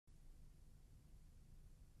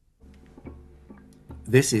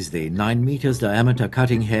This is the 9 meters diameter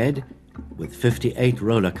cutting head with 58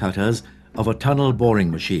 roller cutters of a tunnel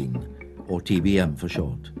boring machine, or TBM for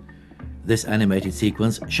short. This animated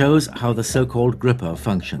sequence shows how the so-called gripper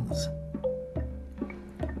functions.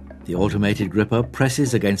 The automated gripper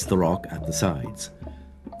presses against the rock at the sides.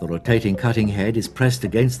 The rotating cutting head is pressed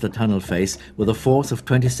against the tunnel face with a force of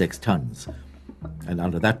 26 tons, and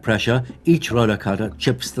under that pressure, each roller cutter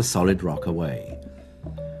chips the solid rock away.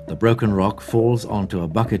 The broken rock falls onto a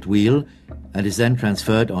bucket wheel and is then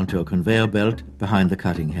transferred onto a conveyor belt behind the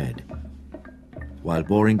cutting head. While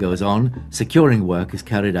boring goes on, securing work is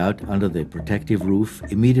carried out under the protective roof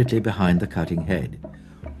immediately behind the cutting head.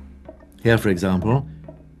 Here, for example,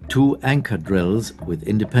 2 anchor drills with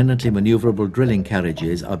independently maneuverable drilling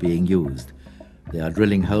carriages are being used. They are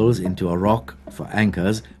drilling holes into a rock for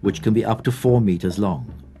anchors which can be up to 4 meters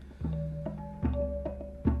long.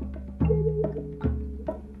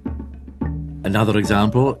 Another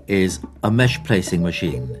example is a mesh placing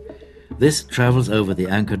machine. This travels over the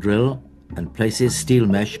anchor drill and places steel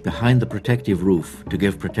mesh behind the protective roof to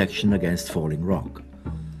give protection against falling rock.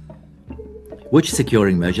 Which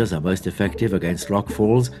securing measures are most effective against rock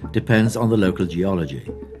falls depends on the local geology.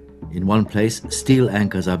 In one place, steel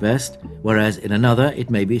anchors are best, whereas in another it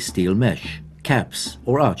may be steel mesh, caps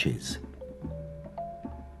or arches.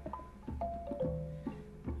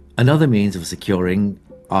 Another means of securing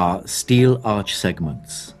are steel arch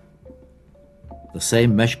segments. The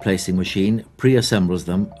same mesh placing machine pre-assembles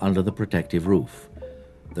them under the protective roof.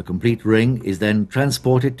 The complete ring is then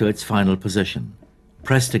transported to its final position,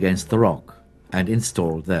 pressed against the rock, and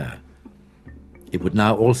installed there. It would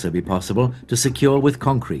now also be possible to secure with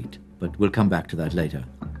concrete, but we'll come back to that later.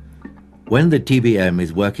 When the TBM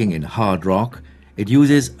is working in hard rock, it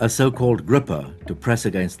uses a so-called gripper to press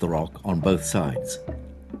against the rock on both sides.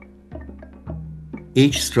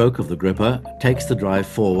 Each stroke of the gripper takes the drive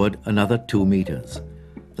forward another 2 meters.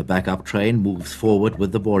 The backup train moves forward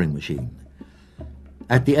with the boring machine.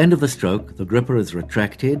 At the end of the stroke, the gripper is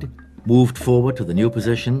retracted, moved forward to the new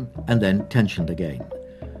position, and then tensioned again.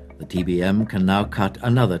 The TBM can now cut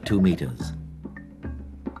another 2 meters.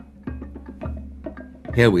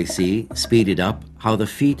 Here we see, speeded up, how the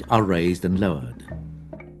feet are raised and lowered.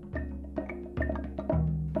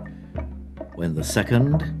 When the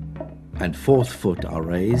second and fourth foot are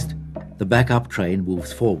raised, the backup train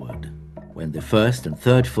moves forward. When the first and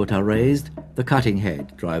third foot are raised, the cutting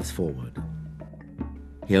head drives forward.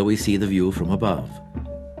 Here we see the view from above.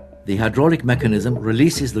 The hydraulic mechanism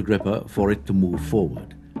releases the gripper for it to move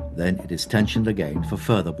forward. Then it is tensioned again for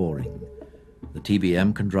further boring. The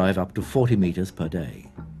TBM can drive up to 40 meters per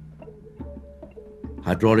day.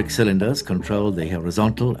 Hydraulic cylinders control the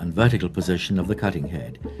horizontal and vertical position of the cutting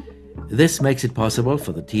head. This makes it possible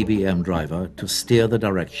for the TBM driver to steer the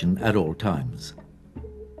direction at all times.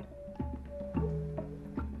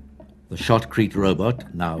 The shotcrete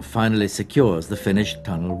robot now finally secures the finished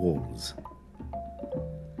tunnel walls.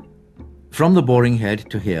 From the boring head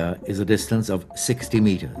to here is a distance of 60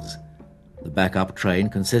 meters. The backup train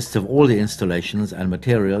consists of all the installations and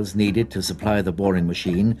materials needed to supply the boring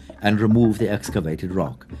machine and remove the excavated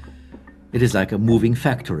rock. It is like a moving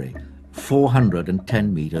factory,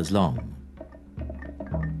 410 meters long,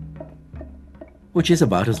 which is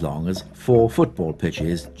about as long as 4 football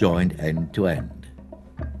pitches joined end to end.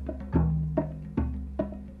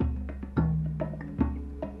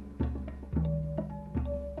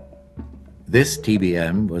 This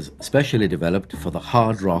TBM was specially developed for the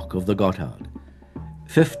hard rock of the Gotthard.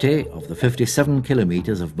 50 of the 57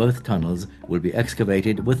 kilometers of both tunnels will be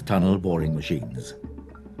excavated with tunnel boring machines.